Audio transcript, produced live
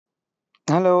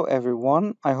Hello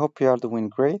everyone, I hope you are doing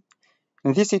great.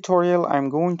 In this tutorial, I'm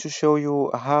going to show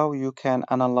you how you can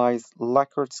analyze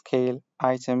Likert scale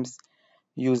items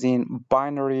using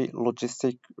binary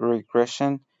logistic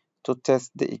regression to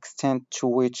test the extent to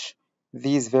which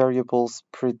these variables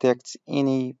predict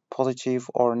any positive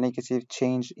or negative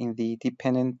change in the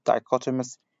dependent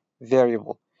dichotomous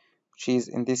variable, which is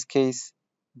in this case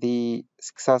the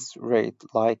success rate.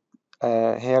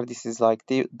 Here, this is like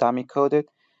the dummy coded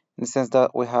in the sense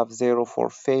that we have 0 for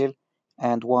fail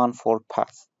and 1 for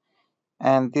pass.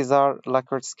 And these are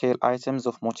Likert scale items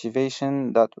of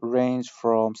motivation that range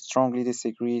from strongly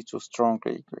disagree to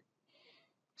strongly agree.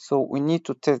 So we need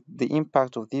to test the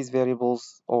impact of these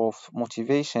variables of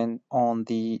motivation on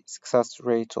the success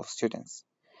rate of students.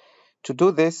 To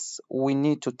do this, we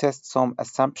need to test some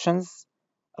assumptions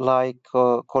like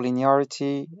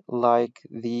collinearity, like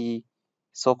the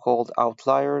so-called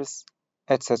outliers,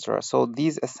 etc. So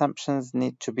these assumptions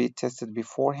need to be tested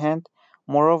beforehand.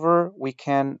 Moreover, we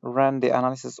can run the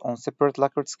analysis on separate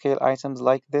Likert scale items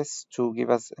like this to give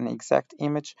us an exact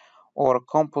image or a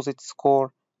composite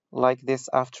score like this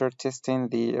after testing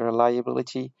the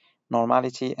reliability,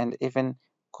 normality, and even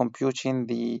computing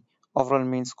the overall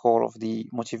mean score of the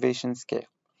motivation scale.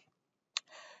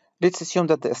 Let's assume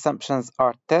that the assumptions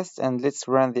are tests and let's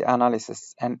run the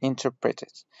analysis and interpret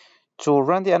it. To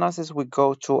run the analysis, we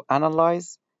go to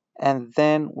analyze and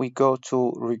then we go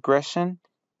to regression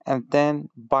and then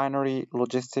binary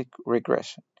logistic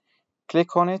regression.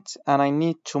 Click on it and I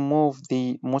need to move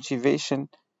the motivation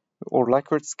or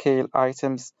Likert scale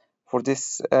items for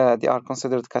this. They are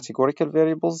considered categorical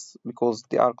variables because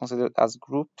they are considered as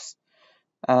groups,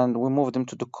 and we move them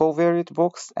to the covariate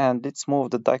box, and let's move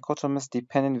the dichotomous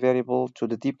dependent variable to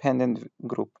the dependent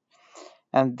group.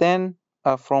 And then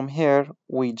from here,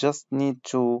 we just need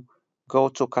to go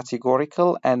to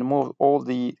categorical and move all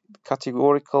the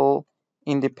categorical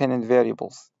independent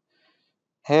variables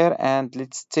here, and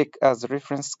let's take as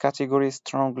reference category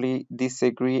strongly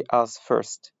disagree as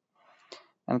first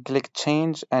and click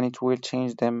change, and it will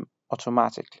change them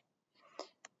automatically.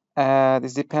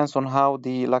 This depends on how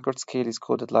the Likert scale is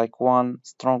coded, like 1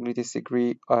 strongly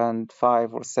disagree and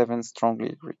 5 or 7 strongly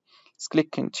agree. Let's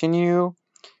click continue,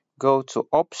 go to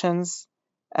options,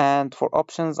 and for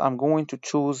options I'm going to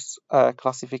choose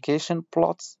classification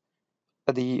plots,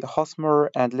 the Hosmer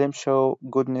and Lemshow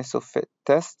goodness of fit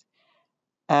test,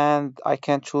 and I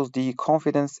can choose the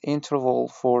confidence interval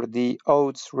for the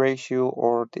odds ratio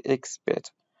or the X bit.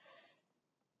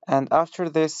 And after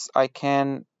this, I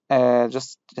can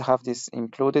just have this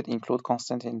include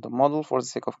constant in the model for the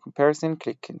sake of comparison.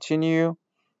 Click continue.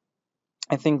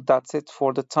 I think that's it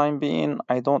for the time being.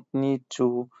 I don't need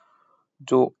to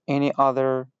do any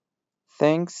other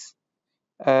things.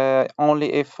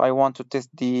 Only if I want to test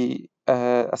the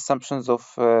assumptions of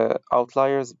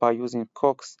outliers by using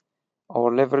Cox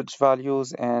or leverage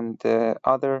values and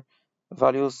other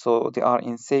values, so they are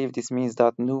in safe. This means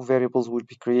that new variables will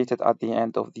be created at the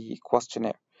end of the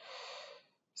questionnaire.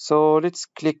 So let's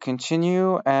click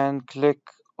continue and click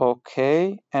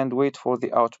OK and wait for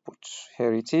the output.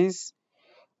 Here it is.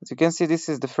 As you can see, this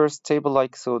is the first table.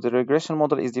 So the regression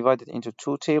model is divided into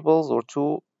two tables or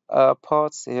two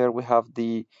parts. Here we have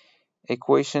the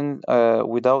equation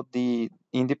without the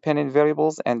independent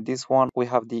variables, and this one we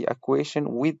have the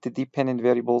equation with the dependent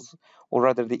variables, or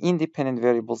rather the independent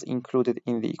variables included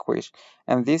in the equation.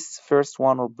 And this first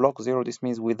one, or block 0, this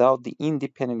means without the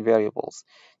independent variables.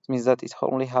 It means that it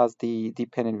only has the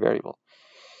dependent variable.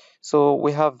 So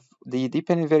we have the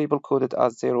dependent variable coded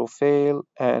as 0 fail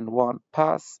and 1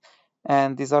 pass,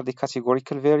 and these are the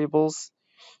categorical variables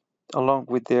along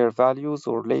with their values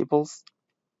or labels.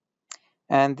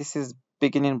 And this is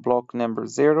beginning block number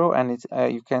 0, and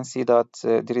you can see that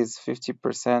there is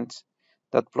 50%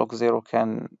 that block 0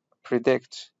 can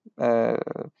predict.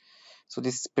 So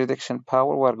this prediction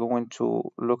power, we're going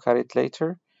to look at it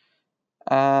later.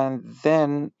 And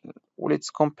then let's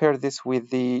compare this with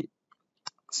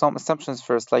some assumptions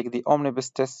first, like the omnibus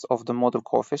test of the model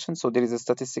coefficient. So there is a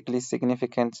statistically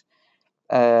significant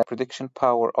prediction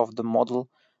power of the model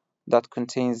that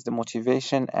contains the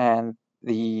motivation and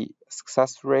the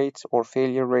success rate or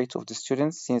failure rate of the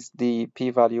students, since the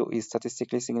p-value is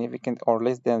statistically significant or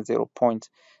less than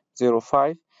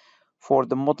 0.05. For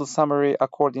the model summary,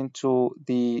 according to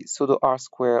the pseudo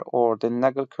R-square or the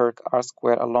Nagelkirch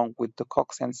R-square along with the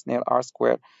Cox and Snell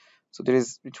R-square, so there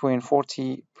is between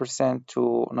 40%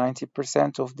 to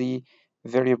 90% of the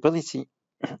variability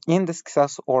in the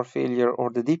success or failure or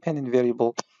the dependent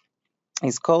variable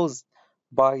is caused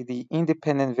by the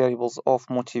independent variables of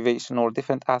motivation or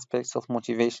different aspects of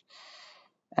motivation.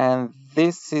 And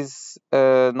this is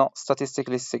not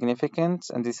statistically significant,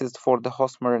 and this is for the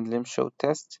Hosmer and Limshow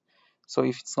test. So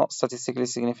if it's not statistically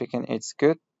significant, it's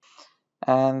good.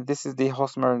 And this is the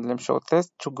Hosmer and Limshow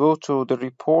test. To go to the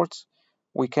report,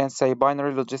 we can say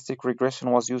binary logistic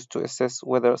regression was used to assess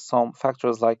whether some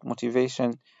factors like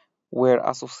motivation were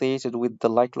associated with the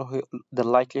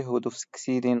likelihood of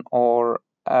succeeding or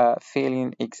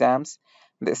failing exams.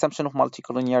 The assumption of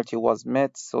multicollinearity was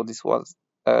met, so this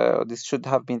should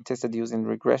have been tested using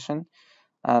regression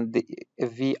and the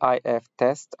VIF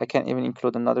test. I can even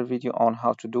include another video on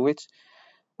how to do it.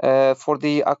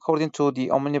 According to the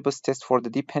omnibus test for the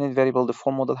dependent variable, the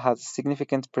full model has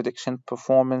significant prediction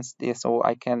performance. So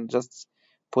I can just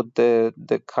put the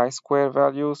chi-square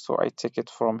value. So I take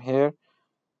it from here.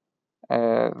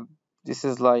 Uh, this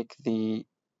is like the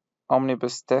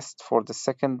omnibus test for the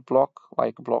second block,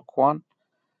 like block 1.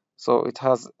 So it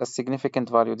has a significant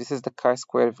value. This is the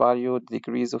chi-square value,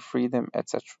 degrees of freedom,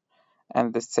 etc.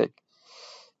 and the sec.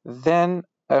 Then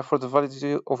for the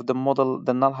validity of the model,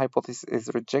 the null hypothesis is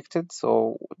rejected.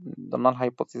 So the null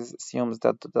hypothesis assumes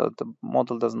that the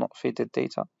model does not fit the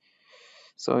data.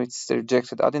 So it's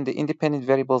rejected. Adding the independent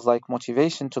variables like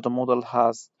motivation to the model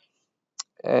has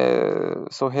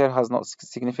so here has not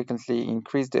significantly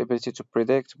increased the ability to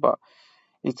predict, but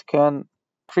it can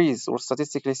increase or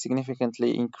statistically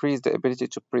significantly increase the ability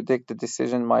to predict the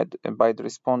decision by the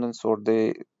respondents or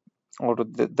the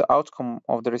outcome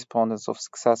of the respondents of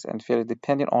success and failure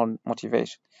depending on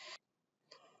motivation.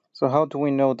 So how do we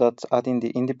know that adding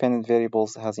the independent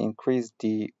variables has increased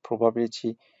the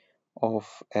probability of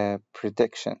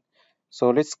prediction?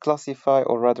 So let's classify,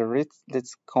 or rather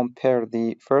let's compare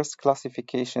the first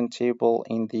classification table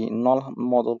in the null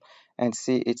model and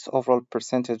see its overall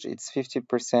percentage. It's 50%,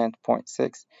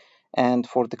 0.6. And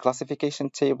for the classification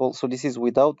table, so this is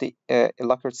without the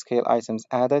Likert scale items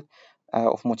added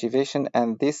of motivation,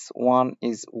 and this one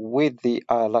is with the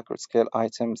Likert scale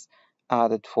items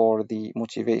added for the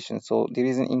motivation. So there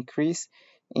is an increase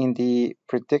in the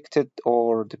predicted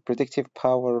or the predictive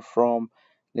power from,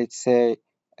 let's say,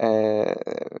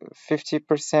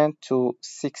 50% to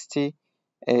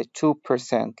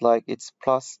 62%, like it's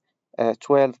plus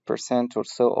 12% or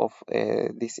so of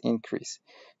this increase.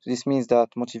 So this means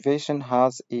that motivation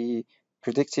has a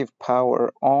predictive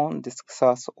power on the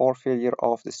success or failure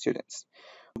of the students.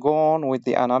 Go on with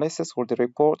the analysis or the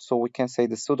report. So we can say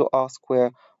the pseudo R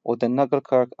square or the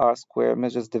Nagelkerk R square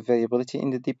measures the variability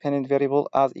in the dependent variable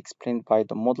as explained by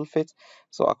the model fit.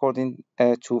 So according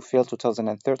to Phil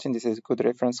 2013, this is a good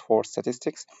reference for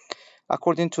statistics.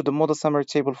 According to the model summary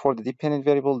table for the dependent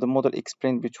variable, the model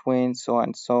explained between so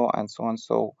and so and so and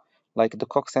so, like the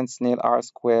Cox and Snell R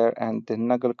square and the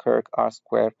Nagelkerk R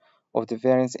square of the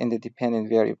variance in the dependent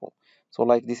variable. So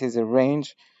like this is a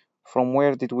range. From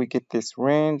where did we get this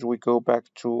range? We go back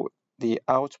to the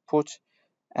output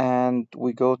and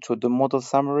we go to the model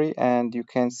summary, and you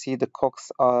can see the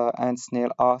Cox and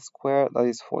Snell R square, that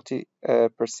is 40%,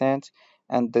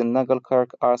 and the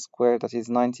Nagelkerk R square, that is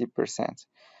 90%,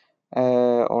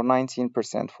 or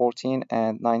 19%, 14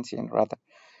 and 19 rather.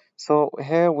 So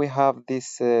here we have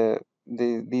these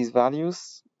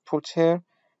values put here,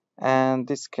 and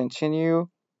this continue.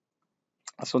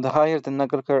 So the higher the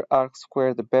Nagelkerk R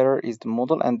square, the better is the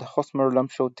model, and the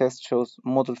Hosmer-Limshow test shows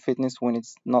model fitness when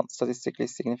it's not statistically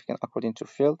significant according to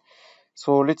Phil.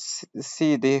 So let's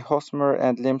see the Hosmer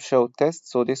and Limshow test.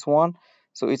 So this one,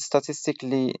 so it is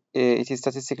statistically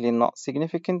not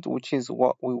significant, which is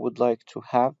what we would like to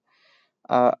have.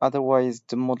 Otherwise,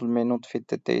 the model may not fit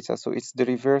the data. So it's the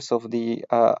reverse of the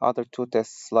other two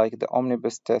tests, like the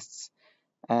omnibus tests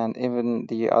and even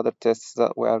the other tests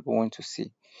that we are going to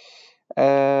see.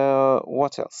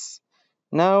 What else?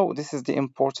 Now, this is the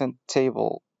important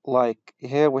table. Like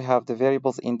here we have the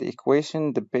variables in the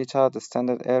equation, the beta, the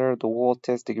standard error, the wall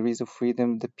test, degrees of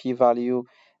freedom, the p-value,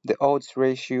 the odds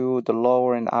ratio, the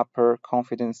lower and upper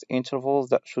confidence intervals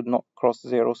that should not cross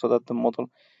 0 so that the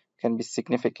model can be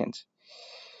significant.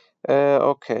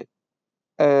 Okay,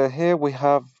 here we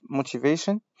have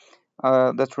motivation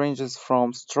that ranges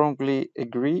from strongly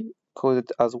agree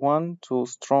coded as 1 to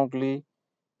strongly,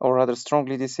 or rather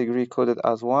strongly disagree coded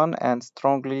as 1 and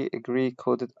strongly agree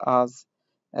coded as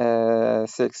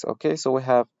 6. Okay, so we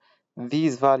have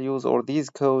these values or these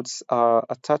codes are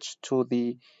attached to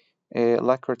the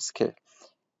Likert scale,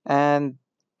 and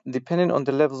depending on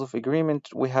the levels of agreement,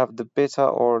 we have the beta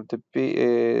or the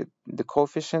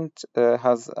coefficient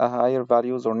has a higher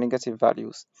values or negative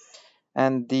values,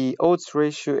 and the odds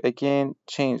ratio again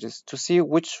changes to see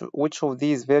which of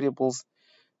these variables,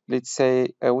 let's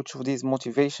say which of these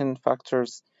motivation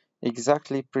factors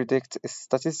exactly predict a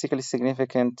statistically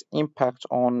significant impact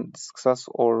on the success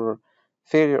or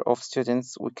failure of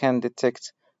students, we can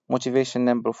detect motivation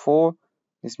number 4.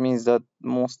 This means that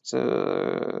most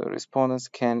respondents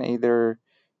can either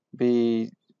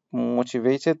be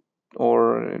motivated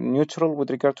or neutral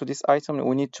with regard to this item.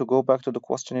 We need to go back to the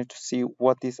questionnaire to see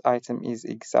what this item is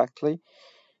exactly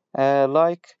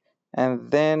like,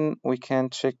 and then we can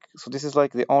check. So this is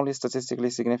like the only statistically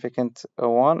significant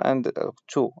one, and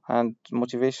 2, and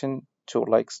motivation 2,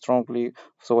 like strongly.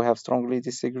 So we have strongly,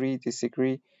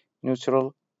 disagree,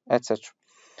 neutral, etc.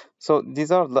 So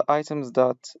these are the items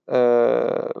that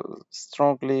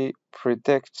strongly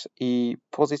predict a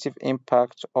positive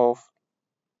impact of,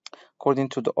 according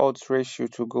to the odds ratio.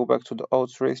 To go back to the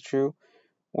odds ratio,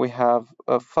 we have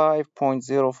a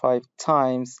 5.05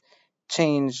 times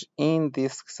change in the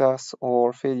success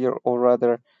or failure, or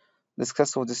rather the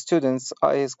success of the students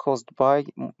is caused by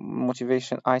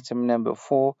motivation item number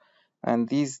 4, and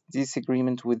this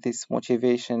disagreement with this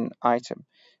motivation item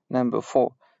number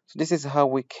 4. So this is how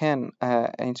we can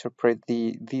interpret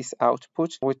this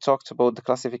output. We talked about the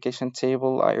classification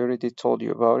table. I already told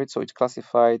you about it. So it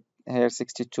classified here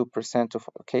 62% of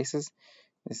cases.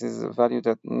 This is a value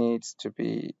that needs to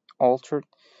be altered.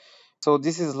 So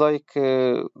this is like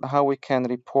how we can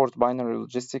report binary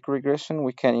logistic regression.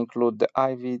 We can include the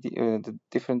IV, the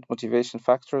different motivation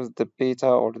factors, the beta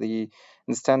or the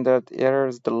standard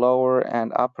errors, the lower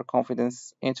and upper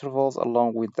confidence intervals,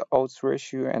 along with the odds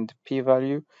ratio and the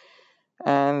p-value.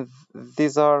 And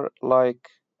these are like,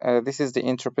 this is the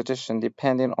interpretation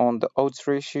depending on the odds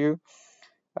ratio.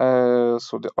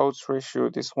 So the odds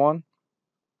ratio, this one,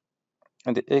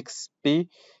 and the XP.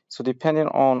 So depending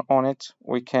on it,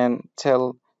 we can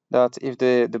tell that if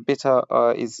the beta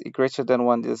is greater than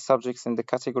 1, the subjects in the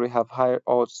category have higher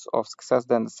odds of success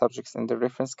than the subjects in the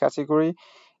reference category.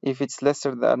 If it's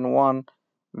lesser than 1,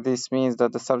 this means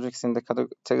that the subjects in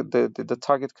the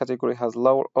target category has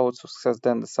lower odds of success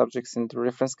than the subjects in the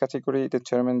reference category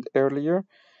determined earlier.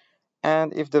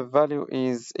 And if the value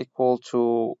is equal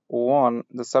to 1,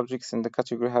 the subjects in the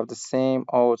category have the same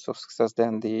odds of success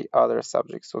than the other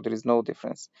subjects, so there is no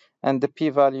difference. And the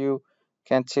p-value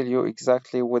can tell you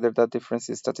exactly whether that difference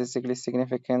is statistically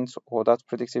significant, or that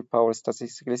predictive power is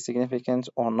statistically significant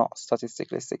or not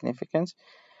statistically significant.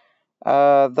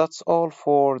 That's all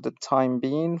for the time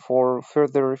being. For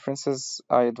further references,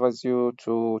 I advise you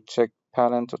to check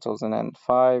Palin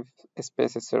 2005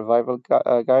 Spaces Survival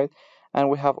Guide, and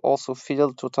we have also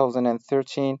Field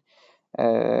 2013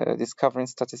 Discovering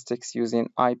Statistics Using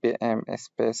IBM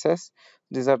SPSS.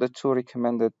 These are the 2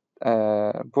 recommended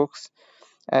books.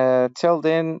 Till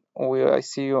then, I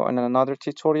see you in another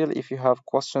tutorial. If you have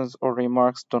questions or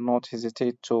remarks, do not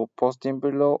hesitate to post them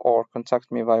below or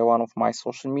contact me via one of my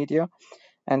social media.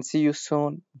 And see you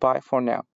soon. Bye for now.